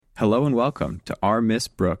Hello and welcome to Our Miss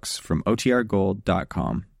Brooks from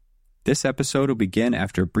OTRGold.com. This episode will begin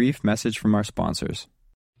after a brief message from our sponsors.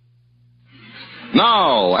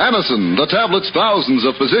 Now, Anacin, the tablets thousands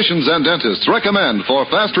of physicians and dentists recommend for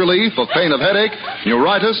fast relief of pain of headache,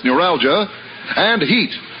 neuritis, neuralgia, and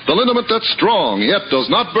heat. The liniment that's strong yet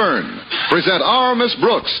does not burn. Present Our Miss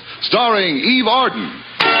Brooks, starring Eve Arden.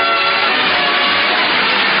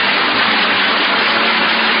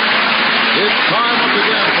 It's time once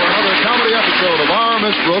again for another comedy episode of Our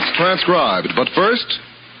Miss Brooks transcribed. But first,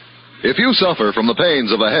 if you suffer from the pains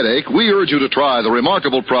of a headache, we urge you to try the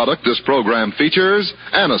remarkable product this program features,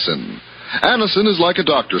 Anacin. Anacin is like a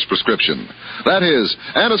doctor's prescription. That is,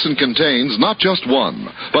 Anacin contains not just one,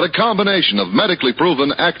 but a combination of medically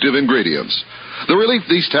proven active ingredients. The relief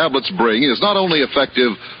these tablets bring is not only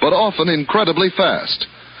effective, but often incredibly fast.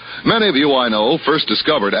 Many of you I know first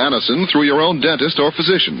discovered Anacin through your own dentist or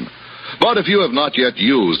physician. But if you have not yet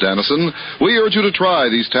used Anacin, we urge you to try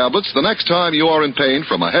these tablets the next time you are in pain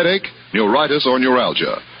from a headache, neuritis, or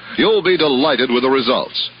neuralgia. You'll be delighted with the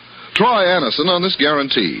results. Try Anacin on this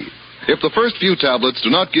guarantee. If the first few tablets do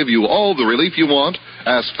not give you all the relief you want,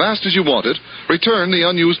 as fast as you want it, return the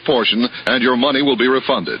unused portion and your money will be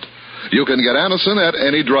refunded. You can get Anacin at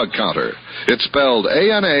any drug counter. It's spelled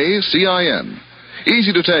A-N-A-C-I-N.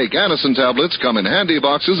 Easy-to-take Anacin tablets come in handy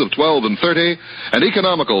boxes of 12 and 30 and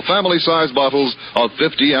economical family-size bottles of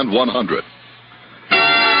 50 and 100.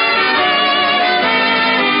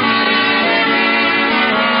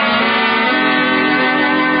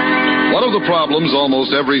 One of the problems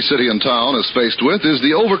almost every city and town is faced with is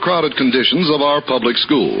the overcrowded conditions of our public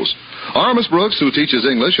schools. Our Miss Brooks, who teaches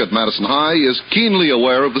English at Madison High, is keenly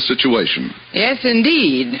aware of the situation. Yes,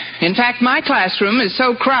 indeed. In fact, my classroom is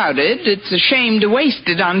so crowded, it's a shame to waste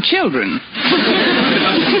it on children.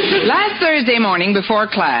 Last Thursday morning before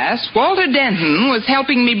class, Walter Denton was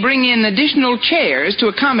helping me bring in additional chairs to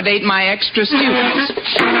accommodate my extra students.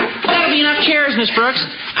 That'll be enough chairs, Miss Brooks.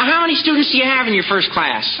 How many students do you have in your first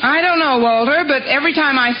class? I don't know, Walter, but every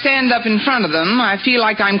time I stand up in front of them, I feel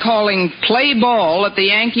like I'm calling play ball at the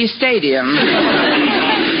Yankee Stadium.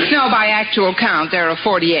 No, by actual count, there are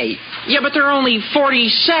 48. Yeah, but there are only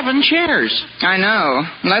 47 chairs. I know.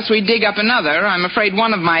 Unless we dig up another, I'm afraid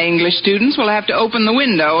one of my English students will have to open the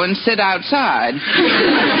window and sit outside.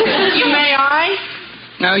 May I?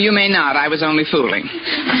 No, you may not. I was only fooling.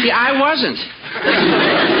 See, I wasn't.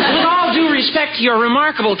 With all due respect to your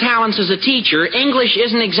remarkable talents as a teacher, English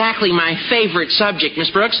isn't exactly my favorite subject, Miss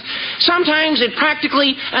Brooks. Sometimes it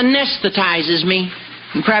practically anesthetizes me.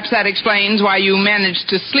 And perhaps that explains why you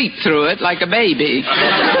managed to sleep through it like a baby.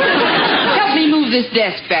 Help me move this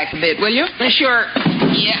desk back a bit, will you? Sure.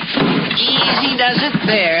 Yeah. Easy does it.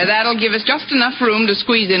 There, that'll give us just enough room to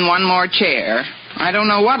squeeze in one more chair. I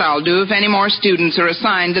don't know what I'll do if any more students are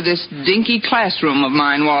assigned to this dinky classroom of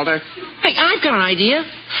mine, Walter. Hey, I've got an idea.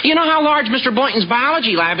 You know how large Mr. Boynton's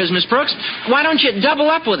biology lab is, Miss Brooks? Why don't you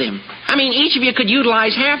double up with him? I mean, each of you could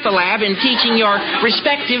utilize half the lab in teaching your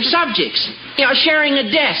respective subjects. You know, sharing a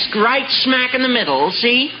desk right smack in the middle,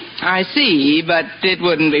 see? I see, but it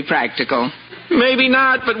wouldn't be practical. Maybe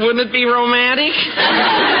not, but wouldn't it be romantic?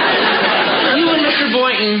 You and Mr.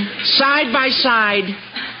 Boynton, side by side.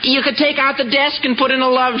 You could take out the desk and put in a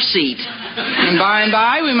love seat. And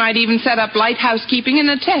by, we might even set up light housekeeping in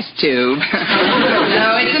a test tube.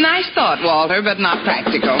 No, it's a nice thought, Walter, but not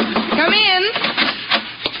practical. Come in.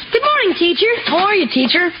 Good morning, teacher. How are you,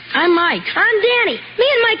 teacher? I'm Mike. I'm Danny. Me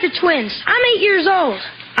and Mike are twins. I'm 8 years old.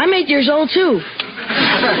 I'm 8 years old, too.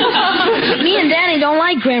 Me and Danny don't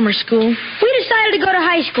like grammar school. We decided to go to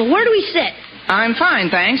high school. Where do we sit? I'm fine,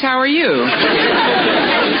 thanks. How are you?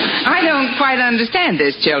 I don't quite understand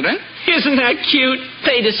this, children. Isn't that cute?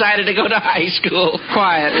 They decided to go to high school.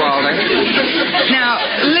 Quiet, Walter. Now,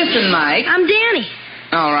 listen, Mike. I'm Danny.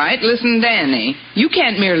 All right, listen, Danny. You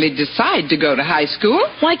can't merely decide to go to high school.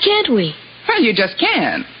 Why can't we? Well, you just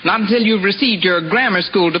can't. Not until you've received your grammar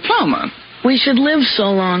school diploma. We should live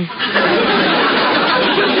so long.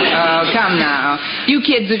 Oh, come now. You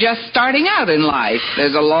kids are just starting out in life.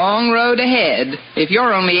 There's a long road ahead. If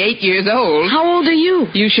you're only 8 years old... How old are you?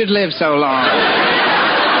 You should live so long.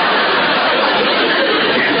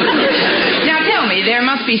 Now, tell me, there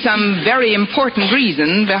must be some very important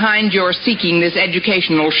reason behind your seeking this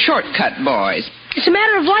educational shortcut, boys. It's a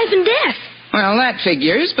matter of life and death. Well, that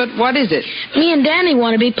figures, but what is it? Me and Danny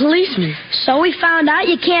want to be policemen. So we found out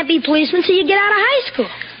you can't be policemen till you get out of high school.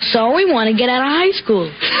 So we want to get out of high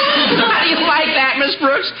school. How do you like that, Miss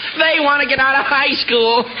Brooks? They want to get out of high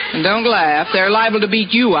school. And don't laugh. They're liable to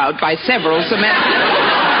beat you out by several semesters.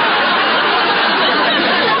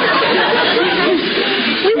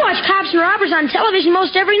 We watch cops watching robbers on television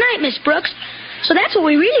most every night, Miss Brooks. So that's what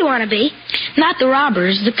we really want to be. Not the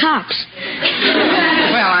robbers, the cops.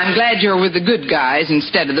 Well, I'm glad you're with the good guys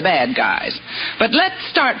instead of the bad guys. But let's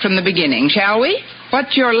start from the beginning, shall we?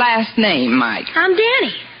 What's your last name, Mike? I'm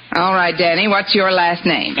Danny. All right, Danny, what's your last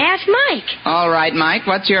name? Ask Mike. All right, Mike,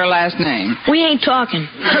 what's your last name? We ain't talking.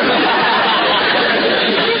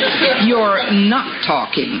 You're not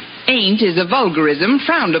talking. Ain't is a vulgarism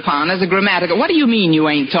frowned upon as a grammatical... What do you mean you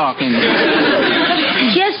ain't talking?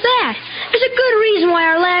 Just that. There's a good reason why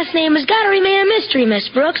our last name has got to remain a mystery, Miss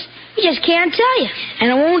Brooks. We just can't tell you.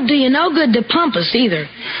 And it won't do you no good to pump us either.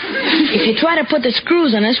 If you try to put the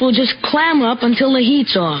screws on us, we'll just clam up until the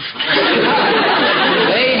heat's off.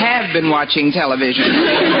 They have been watching television.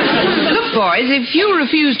 Look, boys, if you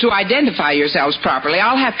refuse to identify yourselves properly,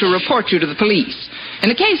 I'll have to report you to the police. In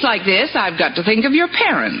a case like this, I've got to think of your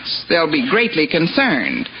parents. They'll be greatly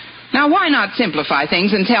concerned. Now, why not simplify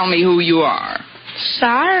things and tell me who you are?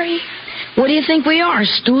 Sorry. What do you think we are,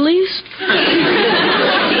 stoolies?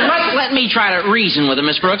 Let me try to reason with him,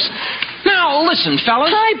 Miss Brooks. Now, listen, fellas.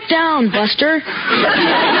 Pipe down, Buster.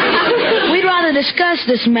 We'd rather discuss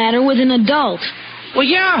this matter with an adult. Well,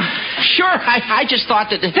 yeah, sure. I just thought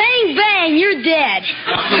that... Bang, bang, you're dead.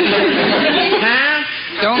 Huh?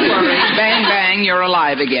 Don't worry. Bang, bang, you're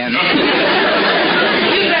alive again.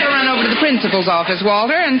 You'd better run over to the principal's office,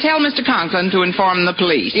 Walter, and tell Mr. Conklin to inform the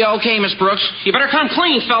police. Yeah, okay, Miss Brooks. You better come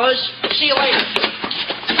clean, fellas. See you later.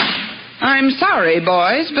 I'm sorry,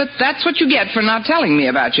 boys, but that's what you get for not telling me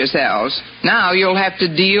about yourselves. Now you'll have to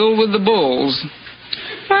deal with the bulls.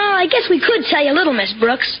 Well, I guess we could tell you a little, Miss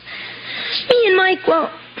Brooks. Me and Mike, well,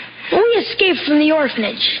 we escaped from the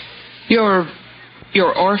orphanage. You're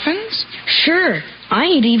orphans? Sure. I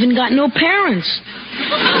ain't even got no parents.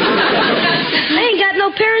 I ain't got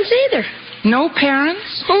no parents either. No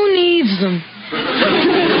parents? Who needs them?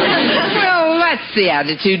 Well, that's the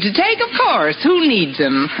attitude to take, of course. Who needs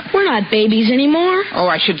them? We're not babies anymore. Oh,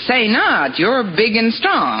 I should say not. You're big and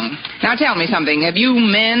strong. Now tell me something. Have you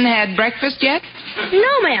men had breakfast yet?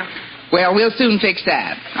 No, ma'am. Well, we'll soon fix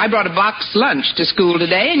that. I brought a box lunch to school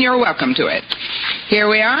today, and you're welcome to it. Here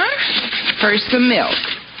we are. First, some milk.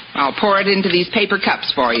 I'll pour it into these paper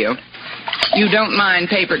cups for you. You don't mind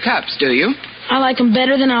paper cups, do you? I like them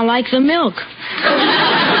better than I like the milk.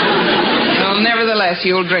 Well, nevertheless,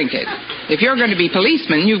 you'll drink it. If you're going to be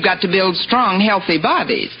policemen, you've got to build strong, healthy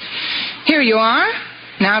bodies. Here you are.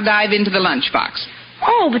 Now dive into the lunchbox.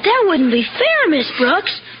 Oh, but that wouldn't be fair, Miss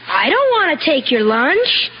Brooks. I don't want to take your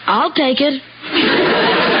lunch. I'll take it.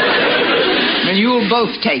 And you'll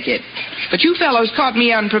both take it. But you fellows caught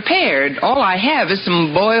me unprepared. All I have is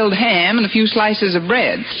some boiled ham and a few slices of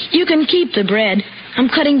bread. You can keep the bread. I'm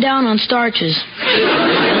cutting down on starches.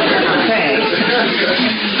 Thanks.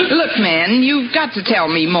 Look, men, you've got to tell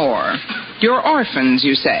me more. You're orphans,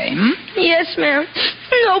 you say, hmm? Yes, ma'am.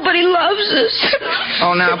 Nobody loves us.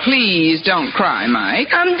 Oh, now, please don't cry,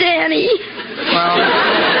 Mike. I'm Danny. Well,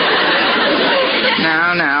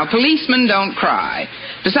 now, policemen don't cry.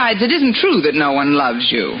 Besides, it isn't true that no one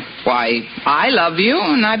loves you. Why, I love you,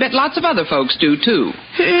 and I bet lots of other folks do, too.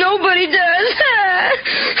 Nobody does.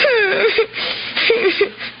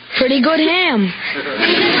 Pretty good ham.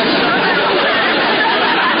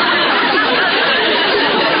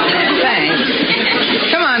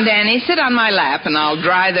 Thanks. Come on, Danny, sit on my lap, and I'll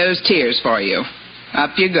dry those tears for you.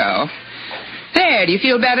 Up you go. There, do you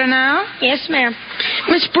feel better now? Yes, ma'am.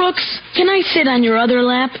 Miss Brooks, can I sit on your other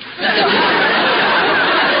lap?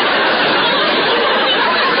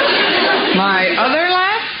 My other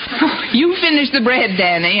lap? You finish the bread,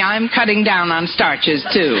 Danny. I'm cutting down on starches,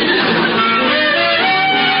 too.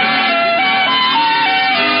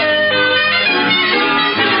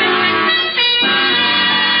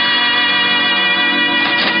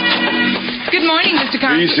 Good morning, Mr.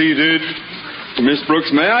 Conklin. Be seated. Miss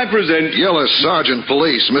Brooks, may I present... Gillis, Sergeant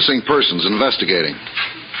Police, Missing Persons Investigating.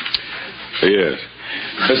 Yes.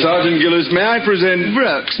 Sergeant Gillis, may I present...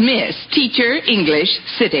 Brooks, Miss, teacher, English,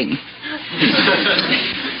 sitting.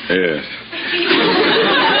 Yes.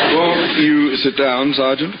 Won't you sit down,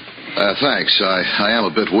 Sergeant? Thanks. I am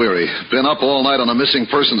a bit weary. Been up all night on a missing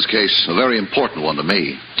persons case, a very important one to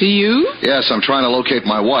me. To you? Yes, I'm trying to locate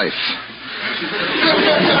my wife. She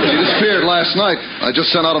disappeared last night. I just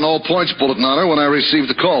sent out an all-points bulletin on her when I received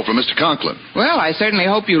the call from Mr. Conklin. Well, I certainly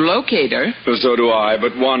hope you locate her. So do I,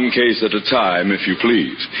 but one case at a time, if you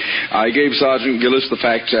please. I gave Sergeant Gillis the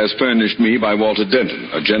facts as furnished me by Walter Denton,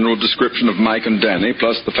 a general description of Mike and Danny,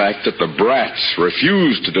 plus the fact that the brats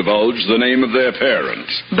refused to divulge the name of their parents.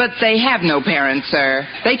 But they have no parents, sir.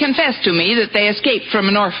 They confessed to me that they escaped from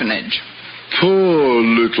an orphanage. Poor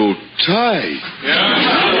little Ty.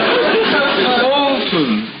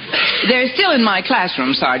 They're still in my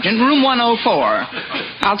classroom, Sergeant. Room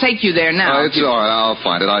 104. I'll take you there now. It's all right. I'll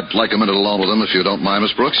find it. I'd like a minute alone with them if you don't mind,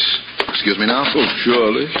 Miss Brooks. Excuse me now. Oh,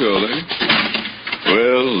 surely.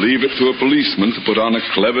 Well, leave it to a policeman to put on a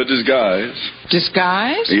clever disguise.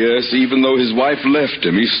 Disguise? Yes, even though his wife left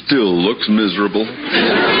him, he still looks miserable.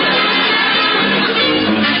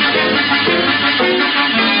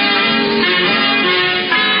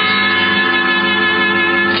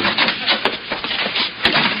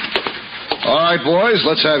 All right, boys,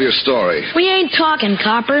 let's have your story. We ain't talking,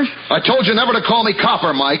 Copper. I told you never to call me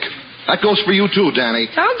Copper, Mike. That goes for you, too, Danny.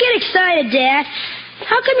 Don't get excited, Dad.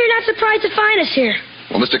 How come you're not surprised to find us here?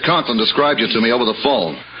 Well, Mr. Conklin described you to me over the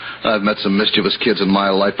phone. I've met some mischievous kids in my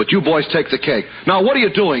life, but you boys take the cake. Now, what are you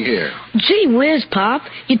doing here? Gee whiz, Pop.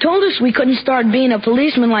 You told us we couldn't start being a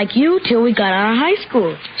policeman like you till we got out of high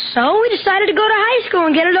school. So we decided to go to high school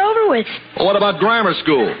and get it over with. Well, what about grammar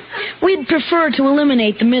school? We'd prefer to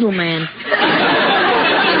eliminate the middleman.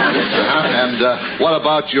 And what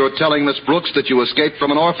about your telling Miss Brooks that you escaped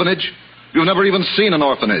from an orphanage? You've never even seen an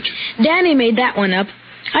orphanage. Danny made that one up.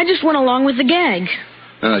 I just went along with the gag.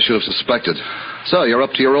 I should have suspected. So you're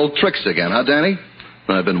up to your old tricks again, huh, Danny?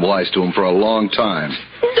 I've been wise to him for a long time.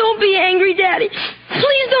 Don't be angry, Daddy.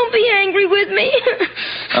 Please don't be angry with me.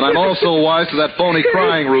 And I'm also wise to that phony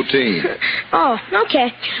crying routine. Oh,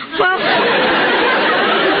 okay. Well,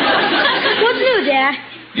 what's new, Dad?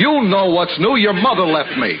 You know what's new. Your mother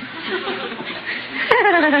left me.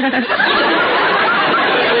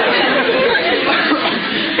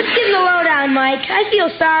 Let's give him the lowdown, Mike. I feel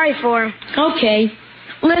sorry for him. Okay.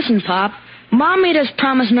 Listen, Pop. Mom made us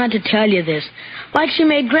promise not to tell you this. Like she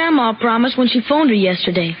made Grandma promise when she phoned her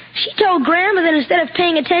yesterday. She told Grandma that instead of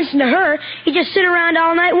paying attention to her, he'd just sit around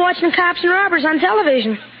all night watching cops and robbers on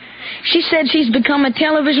television. She said she's become a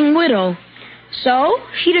television widow. So,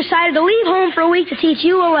 she decided to leave home for a week to teach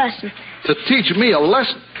you a lesson. To teach me a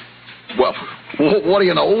lesson? Well, what do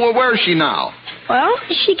you know? Where is she now? Well,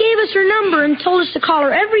 she gave us her number and told us to call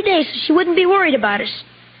her every day so she wouldn't be worried about us.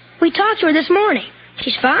 We talked to her this morning.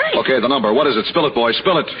 She's fine. Okay, the number. What is it? Spill it, boy.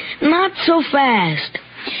 Spill it. Not so fast.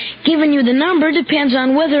 Giving you the number depends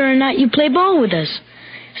on whether or not you play ball with us.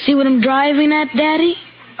 See what I'm driving at, Daddy?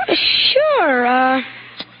 Sure.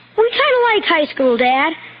 We kind of like high school,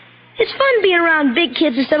 Dad. It's fun being around big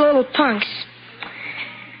kids instead of little punks.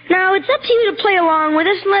 Now, it's up to you to play along with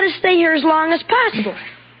us and let us stay here as long as possible.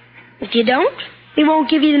 If you don't, we won't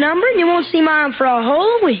give you the number and you won't see Mom for a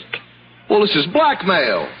whole week. Well, this is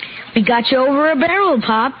blackmail. We got you over a barrel,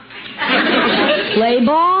 Pop. Play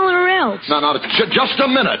ball or else. No, just a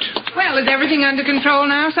minute. Well, is everything under control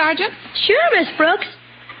now, Sergeant? Sure, Miss Brooks.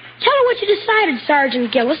 Tell her what you decided,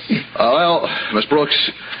 Sergeant Gillis. Well, Miss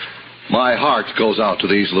Brooks, my heart goes out to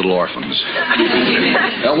these little orphans.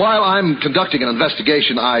 While I'm conducting an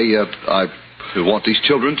investigation, I want these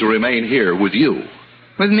children to remain here with you.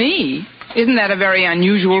 With me? Isn't that a very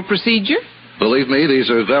unusual procedure? Believe me, these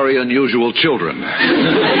are very unusual children.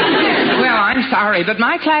 Well, I'm sorry, but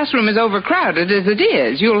my classroom is overcrowded as it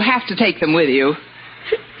is. You'll have to take them with you.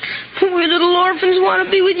 We little orphans want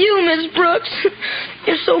to be with you, Miss Brooks.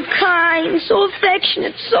 You're so kind, so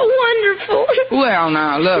affectionate, so wonderful. Well,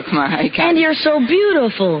 now, look, Mike. And you're so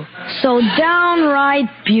beautiful. So downright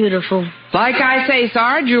beautiful. Like I say,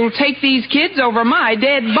 Sarge, you'll take these kids over my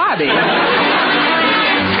dead body.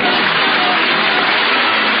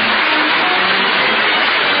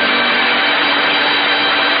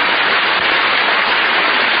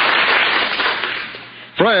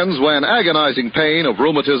 Friends, when agonizing pain of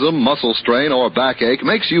rheumatism, muscle strain, or backache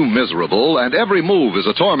makes you miserable and every move is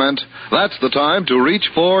a torment, that's the time to reach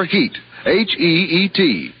for HEAT.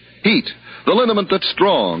 H-E-E-T. HEAT, the liniment that's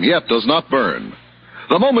strong yet does not burn.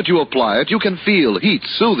 The moment you apply it, you can feel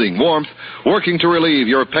HEAT's soothing warmth working to relieve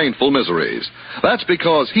your painful miseries. That's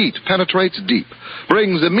because HEAT penetrates deep,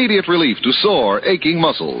 brings immediate relief to sore, aching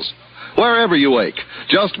muscles. Wherever you ache,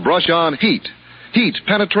 just brush on HEAT. HEAT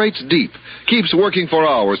penetrates deep, keeps working for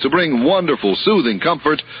hours to bring wonderful, soothing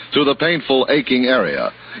comfort to the painful, aching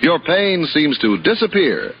area. Your pain seems to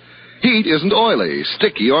disappear. HEAT isn't oily,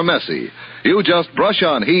 sticky, or messy. You just brush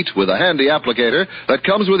on HEAT with a handy applicator that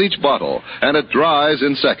comes with each bottle, and it dries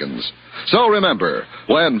in seconds. So remember,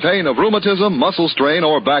 when pain of rheumatism, muscle strain,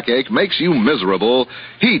 or backache makes you miserable,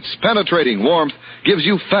 HEAT's penetrating warmth gives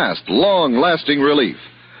you fast, long-lasting relief.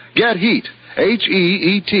 Get HEAT,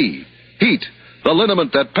 H-E-E-T. HEAT, the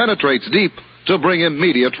liniment that penetrates deep to bring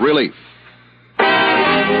immediate relief.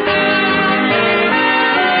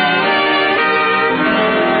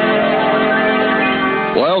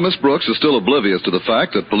 While Miss Brooks is still oblivious to the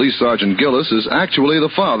fact that Police Sergeant Gillis is actually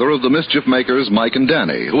the father of the mischief makers Mike and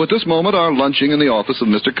Danny, who at this moment are lunching in the office of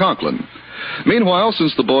Mr. Conklin. Meanwhile,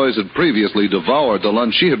 since the boys had previously devoured the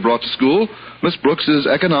lunch she had brought to school, Miss Brooks is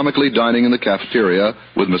economically dining in the cafeteria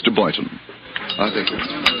with Mr. Boynton.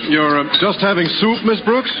 You're just having soup, Miss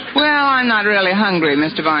Brooks? Well, I'm not really hungry,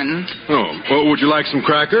 Mr. Boynton. Oh, well, would you like some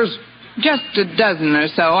crackers? Just a dozen or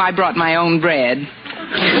so. I brought my own bread.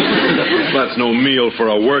 That's no meal for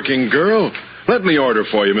a working girl. Let me order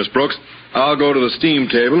for you, Miss Brooks. I'll go to the steam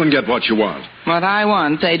table and get what you want. What I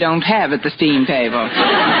want, they don't have at the steam table.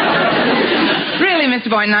 Really, Mr.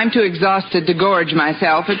 Boynton, I'm too exhausted to gorge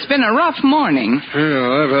myself. It's been a rough morning.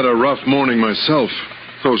 Yeah, I've had a rough morning myself.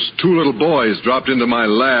 Those two little boys dropped into my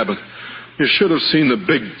lab. You should have seen the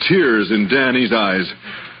big tears in Danny's eyes.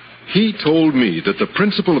 He told me that the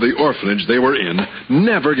principal of the orphanage they were in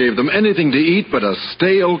never gave them anything to eat but a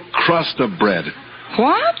stale crust of bread.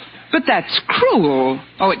 What? But that's cruel.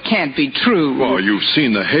 Oh, it can't be true. Oh, you've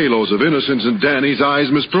seen the halos of innocence in Danny's eyes,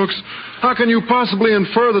 Miss Brooks. How can you possibly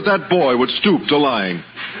infer that that boy would stoop to lying?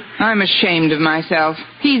 I'm ashamed of myself.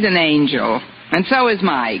 He's an angel. And so is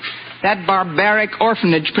Mike. That barbaric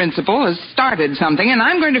orphanage principal has started something, and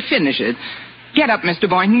I'm going to finish it. Get up, Mr.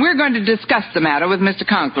 Boynton. We're going to discuss the matter with Mr.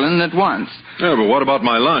 Conklin at once. Yeah, but what about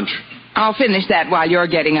my lunch? I'll finish that while you're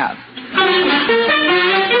getting up.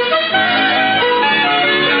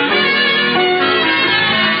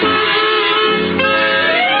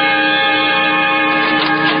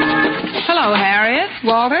 Hello, Harriet.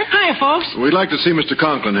 Walter? Hi, folks. We'd like to see Mr.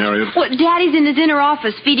 Conklin, Harriet. Well, Daddy's in his inner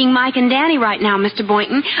office feeding Mike and Danny right now, Mr.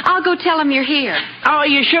 Boynton. I'll go tell him you're here. Oh,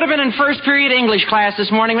 you should have been in first period English class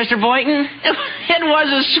this morning, Mr. Boynton. It was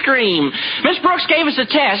a scream. Miss Brooks gave us a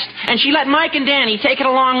test, and she let Mike and Danny take it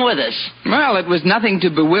along with us. Well, it was nothing to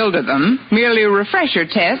bewilder them. Merely a refresher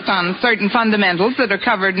test on certain fundamentals that are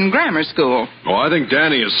covered in grammar school. Oh, I think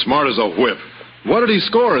Danny is smart as a whip. What did he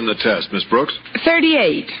score in the test, Miss Brooks?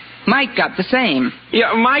 38. Mike got the same.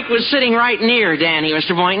 Yeah, Mike was sitting right near Danny,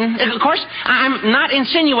 Mr. Boynton. Of course, I'm not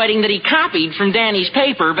insinuating that he copied from Danny's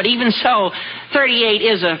paper, but even so, 38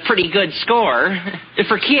 is a pretty good score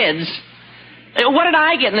for kids. What did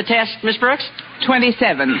I get in the test, Miss Brooks?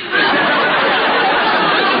 27. 27?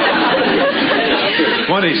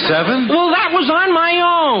 Well, that was on my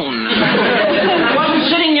own. I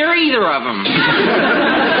wasn't sitting near either of them.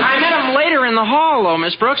 I met him later in the hall, though,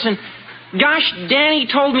 Miss Brooks, and gosh, Danny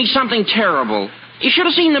told me something terrible. You should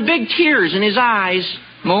have seen the big tears in his eyes.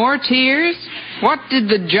 More tears? What did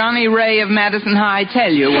the Johnny Ray of Madison High tell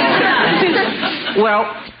you, Walter? Well,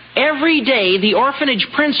 every day the orphanage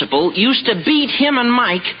principal used to beat him and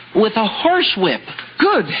Mike with a horsewhip.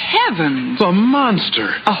 Good heavens. The monster.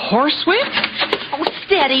 A horsewhip? Oh,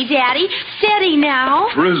 steady, Daddy. Steady now.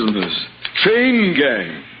 Prisoners. Chain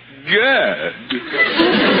gang. Gad.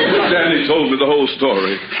 Danny told me the whole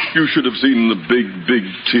story. You should have seen the big, big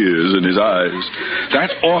tears in his eyes.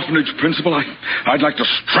 That orphanage principal, I'd like to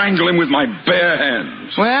strangle him with my bare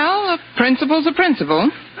hands. Well, a principal's a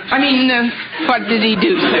principal. What did he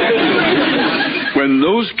do, sir? When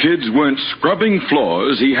those kids weren't scrubbing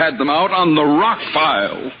floors, he had them out on the rock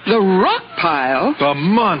pile. The rock pile? The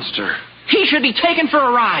monster. He should be taken for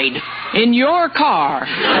a ride. In your car.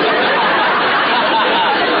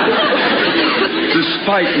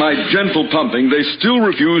 Despite my gentle pumping, they still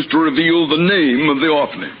refuse to reveal the name of the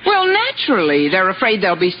orphanage. Well, naturally. They're afraid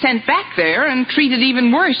they'll be sent back there and treated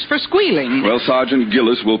even worse for squealing. Well, Sergeant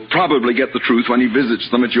Gillis will probably get the truth when he visits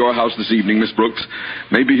them at your house this evening, Miss Brooks.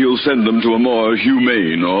 Maybe he'll send them to a more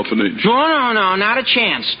humane orphanage. No, not a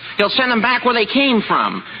chance. He'll send them back where they came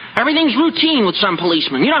from. Everything's routine with some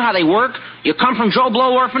policemen. You know how they work. You come from Joe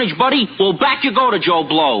Blow Orphanage, buddy? Well, back you go to Joe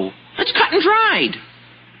Blow. It's cut and dried.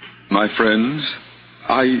 My friends,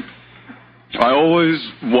 I always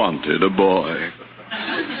wanted a boy.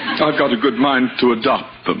 I've got a good mind to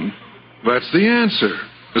adopt them. That's the answer.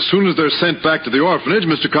 As soon as they're sent back to the orphanage,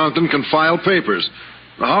 Mr. Conklin can file papers.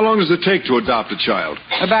 Now, how long does it take to adopt a child?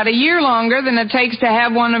 About a year longer than it takes to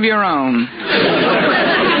have one of your own.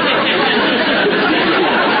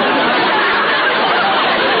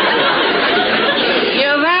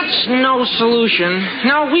 No solution.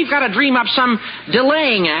 No, we've got to dream up some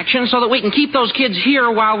delaying action so that we can keep those kids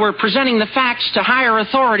here while we're presenting the facts to higher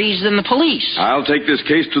authorities than the police. I'll take this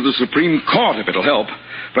case to the Supreme Court if it'll help.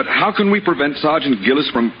 But how can we prevent Sergeant Gillis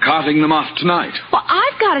from carting them off tonight? Well,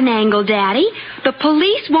 I've got an angle, Daddy. The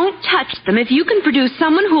police won't touch them if you can produce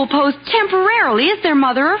someone who will pose temporarily as their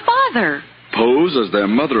mother or father. Pose as their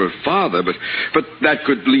mother or father, but that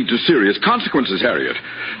could lead to serious consequences, Harriet.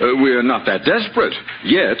 We're not that desperate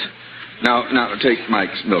yet. Now, take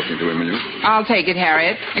Mike's milk into him, will you? I'll take it,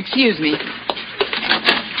 Harriet. Excuse me.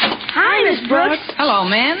 Hi, Miss Brooks. Hello,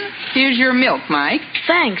 men. Here's your milk, Mike.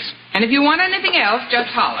 Thanks. And if you want anything else, just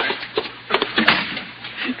holler.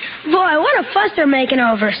 Boy, what a fuss they're making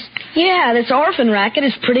over us. Yeah, this orphan racket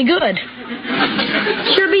is pretty good.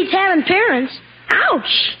 Sure beats having parents.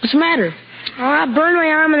 Ouch! What's the matter? Oh, I burned my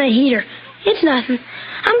arm in the heater. It's nothing.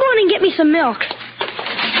 I'm going and get me some milk.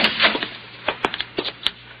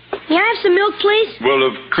 May I have some milk, please? Well,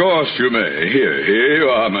 of course you may. Here you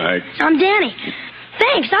are, Mike. I'm Danny.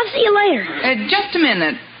 Thanks. I'll see you later. Just a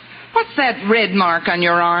minute. What's that red mark on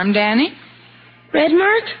your arm, Danny? Red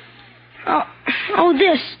mark? Oh,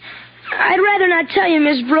 this. I'd rather not tell you,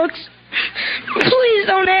 Miss Brooks. Please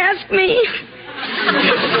don't ask me.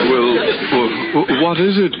 Well, what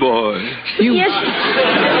is it, boy? Yes.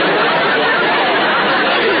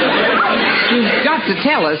 You've got to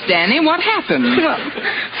tell us, Danny. What happened? Well,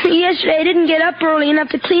 yesterday I didn't get up early enough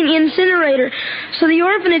to clean the incinerator, so the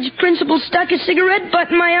orphanage principal stuck a cigarette butt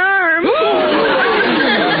in my arm.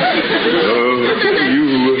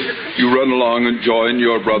 You run along and join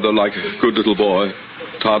your brother like a good little boy.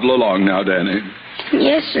 Toddle along now, Danny.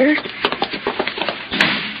 Yes, sir.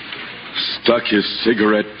 Stuck his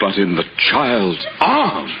cigarette butt in the child's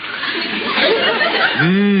arm.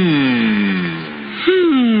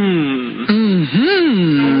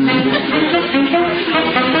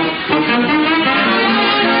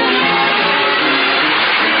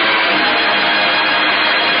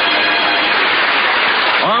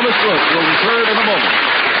 Our Miss Brooks will return in a moment.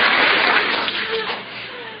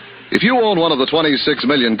 If you own one of the 26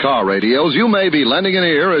 million car radios, you may be lending an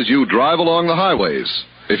ear as you drive along the highways.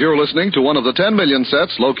 If you're listening to one of the 10 million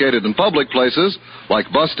sets located in public places, like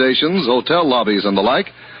bus stations, hotel lobbies, and the like,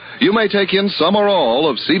 you may take in some or all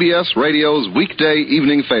of CBS Radio's weekday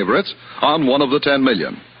evening favorites on one of the 10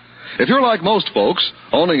 million. If you're like most folks,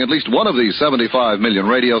 owning at least one of these 75 million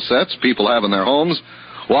radio sets people have in their homes,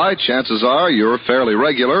 why, chances are you're fairly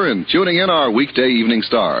regular in tuning in our weekday evening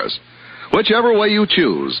stars. Whichever way you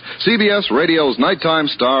choose, CBS Radio's nighttime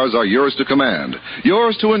stars are yours to command,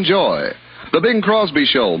 yours to enjoy. The Bing Crosby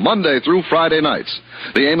Show, Monday through Friday nights.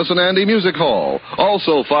 The Amos and Andy Music Hall,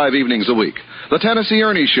 also 5 evenings a week. The Tennessee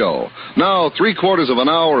Ernie Show, now 3/4 of an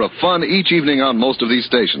hour of fun each evening on most of these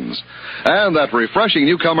stations. And that refreshing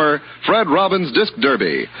newcomer, Fred Robbins Disc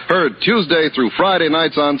Derby, heard Tuesday through Friday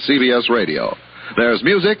nights on CBS Radio. There's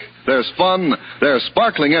music, there's fun, there's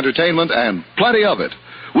sparkling entertainment, and plenty of it.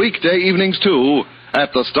 Weekday evenings, too,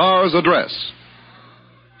 at the Star's address.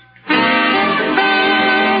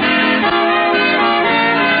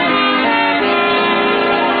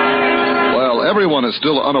 Well, everyone is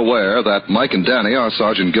still unaware that Mike and Danny are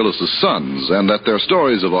Sergeant Gillis' sons, and that their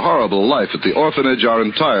stories of a horrible life at the orphanage are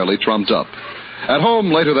entirely trumped up. At home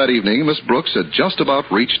later that evening, Miss Brooks had just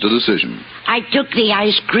about reached a decision. I took the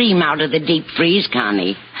ice cream out of the deep freeze,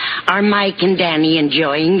 Connie. Are Mike and Danny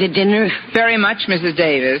enjoying the dinner? Very much, Mrs.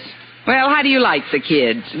 Davis. Well, how do you like the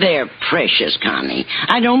kids? They're precious, Connie.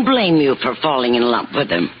 I don't blame you for falling in love with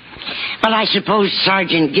them. But I suppose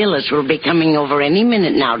Sergeant Gillis will be coming over any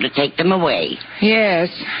minute now to take them away. Yes.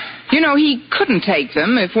 You know, he couldn't take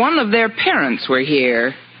them if one of their parents were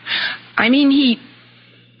here.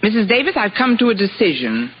 Mrs. Davis, I've come to a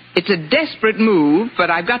decision. It's a desperate move, but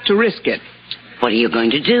I've got to risk it. What are you going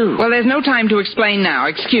to do? Well, there's no time to explain now.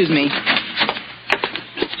 Excuse me.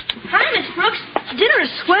 Hi, Miss Brooks. Dinner is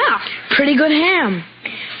swell. Pretty good ham.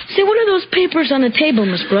 See, what are those papers on the table,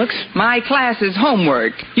 Miss Brooks? My class's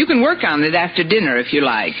homework. You can work on it after dinner if you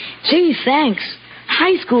like. Gee, thanks.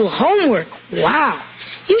 High school homework. Wow.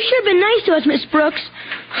 You sure been nice to us, Miss Brooks.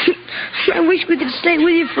 I wish we could stay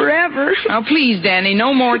with you forever. Oh, please, Danny,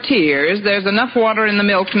 no more tears. There's enough water in the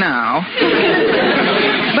milk now.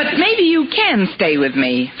 But maybe you can stay with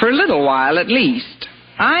me, for a little while at least.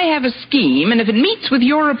 I have a scheme, and if it meets with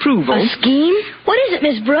your approval... A scheme? What is it,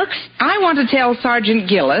 Miss Brooks? I want to tell Sergeant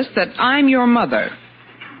Gillis that I'm your mother.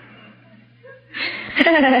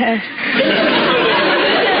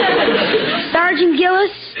 Sergeant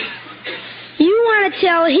Gillis? You want to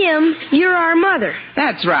tell him you're our mother?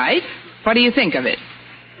 That's right. What do you think of it?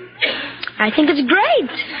 I think it's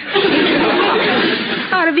great.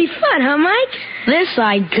 Ought to be fun, huh, Mike? This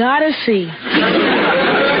I gotta see.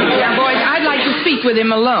 Now, boys, I'd like to speak with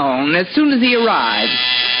him alone as soon as he arrives.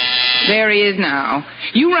 There he is now.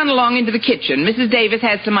 You run along into the kitchen. Mrs. Davis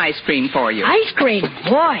has some ice cream for you. Ice cream?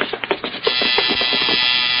 Boy.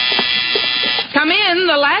 Come in.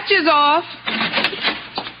 The latch is off.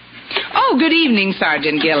 Oh, good evening,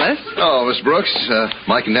 Sergeant Gillis. Oh, Miss Brooks,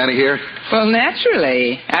 Mike and Danny here? Well,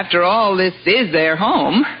 naturally. After all, this is their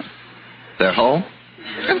home. Their home?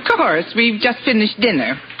 Of course. We've just finished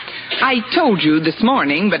dinner. I told you this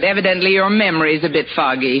morning, but evidently your memory's a bit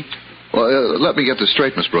foggy. Well, let me get this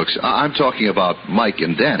straight, Miss Brooks. I'm talking about Mike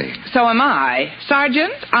and Danny. So am I.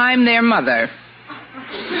 Sergeant, I'm their mother.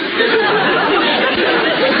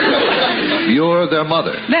 You're their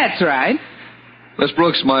mother? That's right. Miss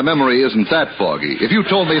Brooks, my memory isn't that foggy. If you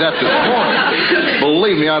told me that this morning,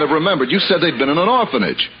 believe me, I'd have remembered. You said they'd been in an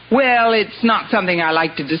orphanage. Well, it's not something I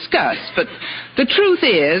like to discuss, but the truth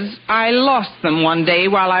is, I lost them one day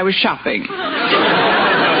while I was shopping.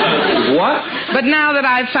 What? But now that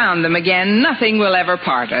I've found them again, nothing will ever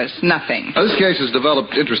part us. Nothing. Now, this case has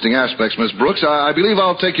developed interesting aspects, Miss Brooks. I believe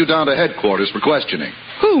I'll take you down to headquarters for questioning.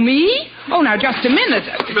 Who, me? Oh, now, just a minute.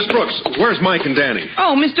 Miss Brooks, where's Mike and Danny?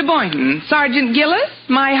 Oh, Mr. Boynton. Sergeant Gillis,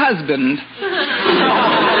 my husband.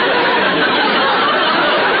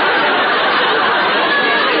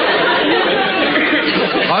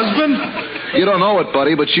 Husband? You don't know it,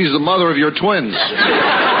 buddy, but she's the mother of your twins.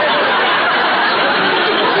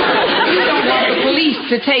 Police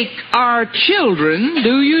to take our children,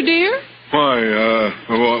 do you, dear? Why,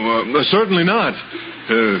 certainly not.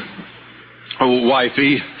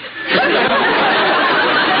 Wifey.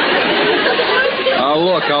 Now,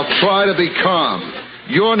 look, I'll try to be calm.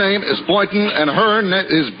 Your name is Boynton, and her name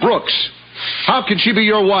is Brooks. How can she be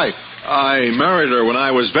your wife? I married her when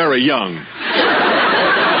I was very young.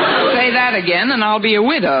 Say that again, and I'll be a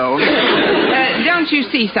widow. Don't you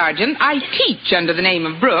see, Sergeant? I teach under the name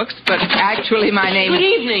of Brooks, but actually my name Good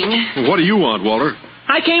is... evening. What do you want, Walter?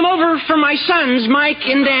 I came over for my sons, Mike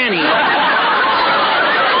and Danny.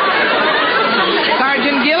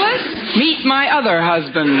 Sergeant Gillis, meet my other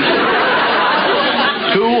husband.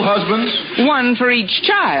 2 husbands? One for each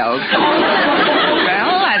child.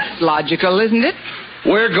 Well, that's logical, isn't it?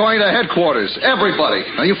 We're going to headquarters. Everybody.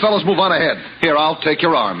 Now, you fellas move on ahead. Here, I'll take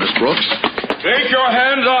your arm, Miss Brooks. Take your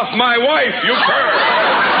hands off my wife, you cur!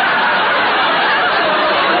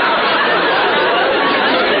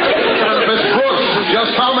 Miss Brooks,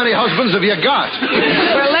 just how many husbands have you got?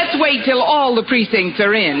 Well, let's wait till all the precincts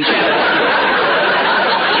are in.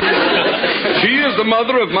 She is the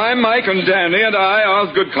mother of my Mike and Danny, and I,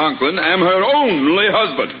 Osgood Conklin, am her only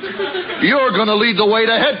husband. You're going to lead the way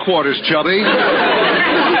to headquarters, Chubby.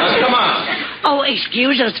 Now, come on. Oh,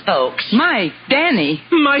 excuse us, folks. Mike, Danny.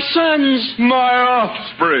 My sons. My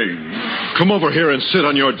offspring. Come over here and sit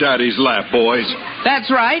on your daddy's lap, boys.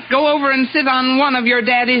 That's right. Go over and sit on one of your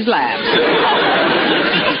daddy's laps.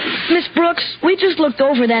 Miss Brooks, we just looked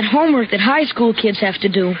over that homework that high school kids have to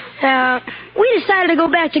do. We decided to go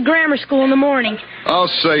back to grammar school in the morning. I'll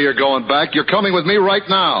say you're going back. You're coming with me right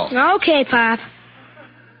now. Okay, Pop.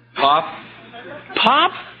 Pop?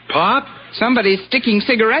 Pop? Pop? Somebody's sticking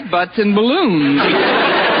cigarette butts in balloons.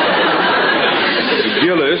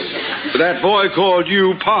 Gillis, that boy called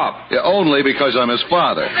you Pop. Yeah, only because I'm his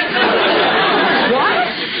father.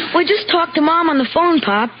 What? We just talked to Mom on the phone,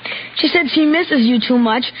 Pop. She said she misses you too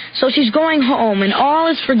much, so she's going home, and all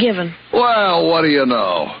is forgiven. Well, what do you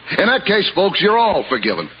know? In that case, folks, you're all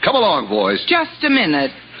forgiven. Come along, boys. Just a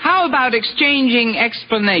minute. How about exchanging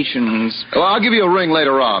explanations? Well, I'll give you a ring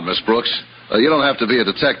later on, Miss Brooks. You don't have to be a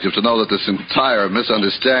detective to know that this entire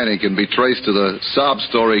misunderstanding can be traced to the sob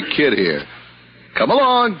story kid here. Come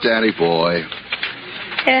along, Danny boy.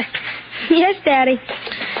 Yes, Daddy.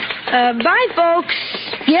 Bye, folks.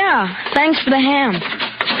 Yeah, thanks for the ham.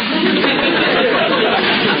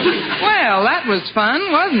 Well, that was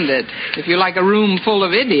fun, wasn't it? If you like a room full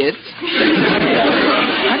of idiots.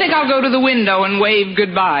 I think I'll go to the window and wave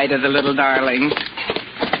goodbye to the little darling.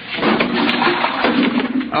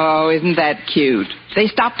 Oh, isn't that cute? They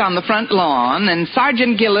stopped on the front lawn, and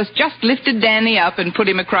Sergeant Gillis just lifted Danny up and put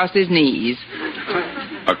him across his knees.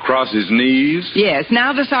 Across his knees? Yes,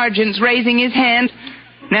 now the sergeant's raising his hand.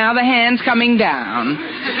 Now the hand's coming down.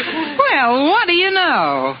 Well, what do you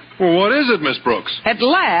know? Well, what is it, Miss Brooks? At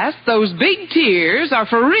last, those big tears are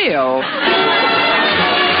for real.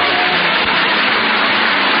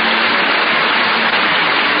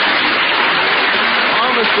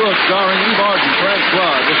 Brooks, starring Eve Arden,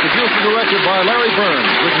 transcribed, was produced and directed by Larry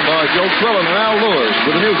Burns, written by Joe Quillen and Al Lewis,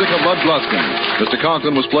 with the music of Bud Gluskin. Mr.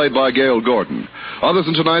 Conklin was played by Gail Gordon. Others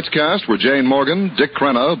in tonight's cast were Jane Morgan, Dick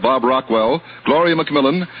Crenna, Bob Rockwell, Gloria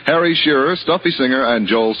McMillan, Harry Shearer, Stuffy Singer, and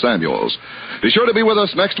Joel Samuels. Be sure to be with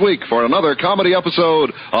us next week for another comedy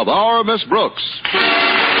episode of Our Miss Brooks.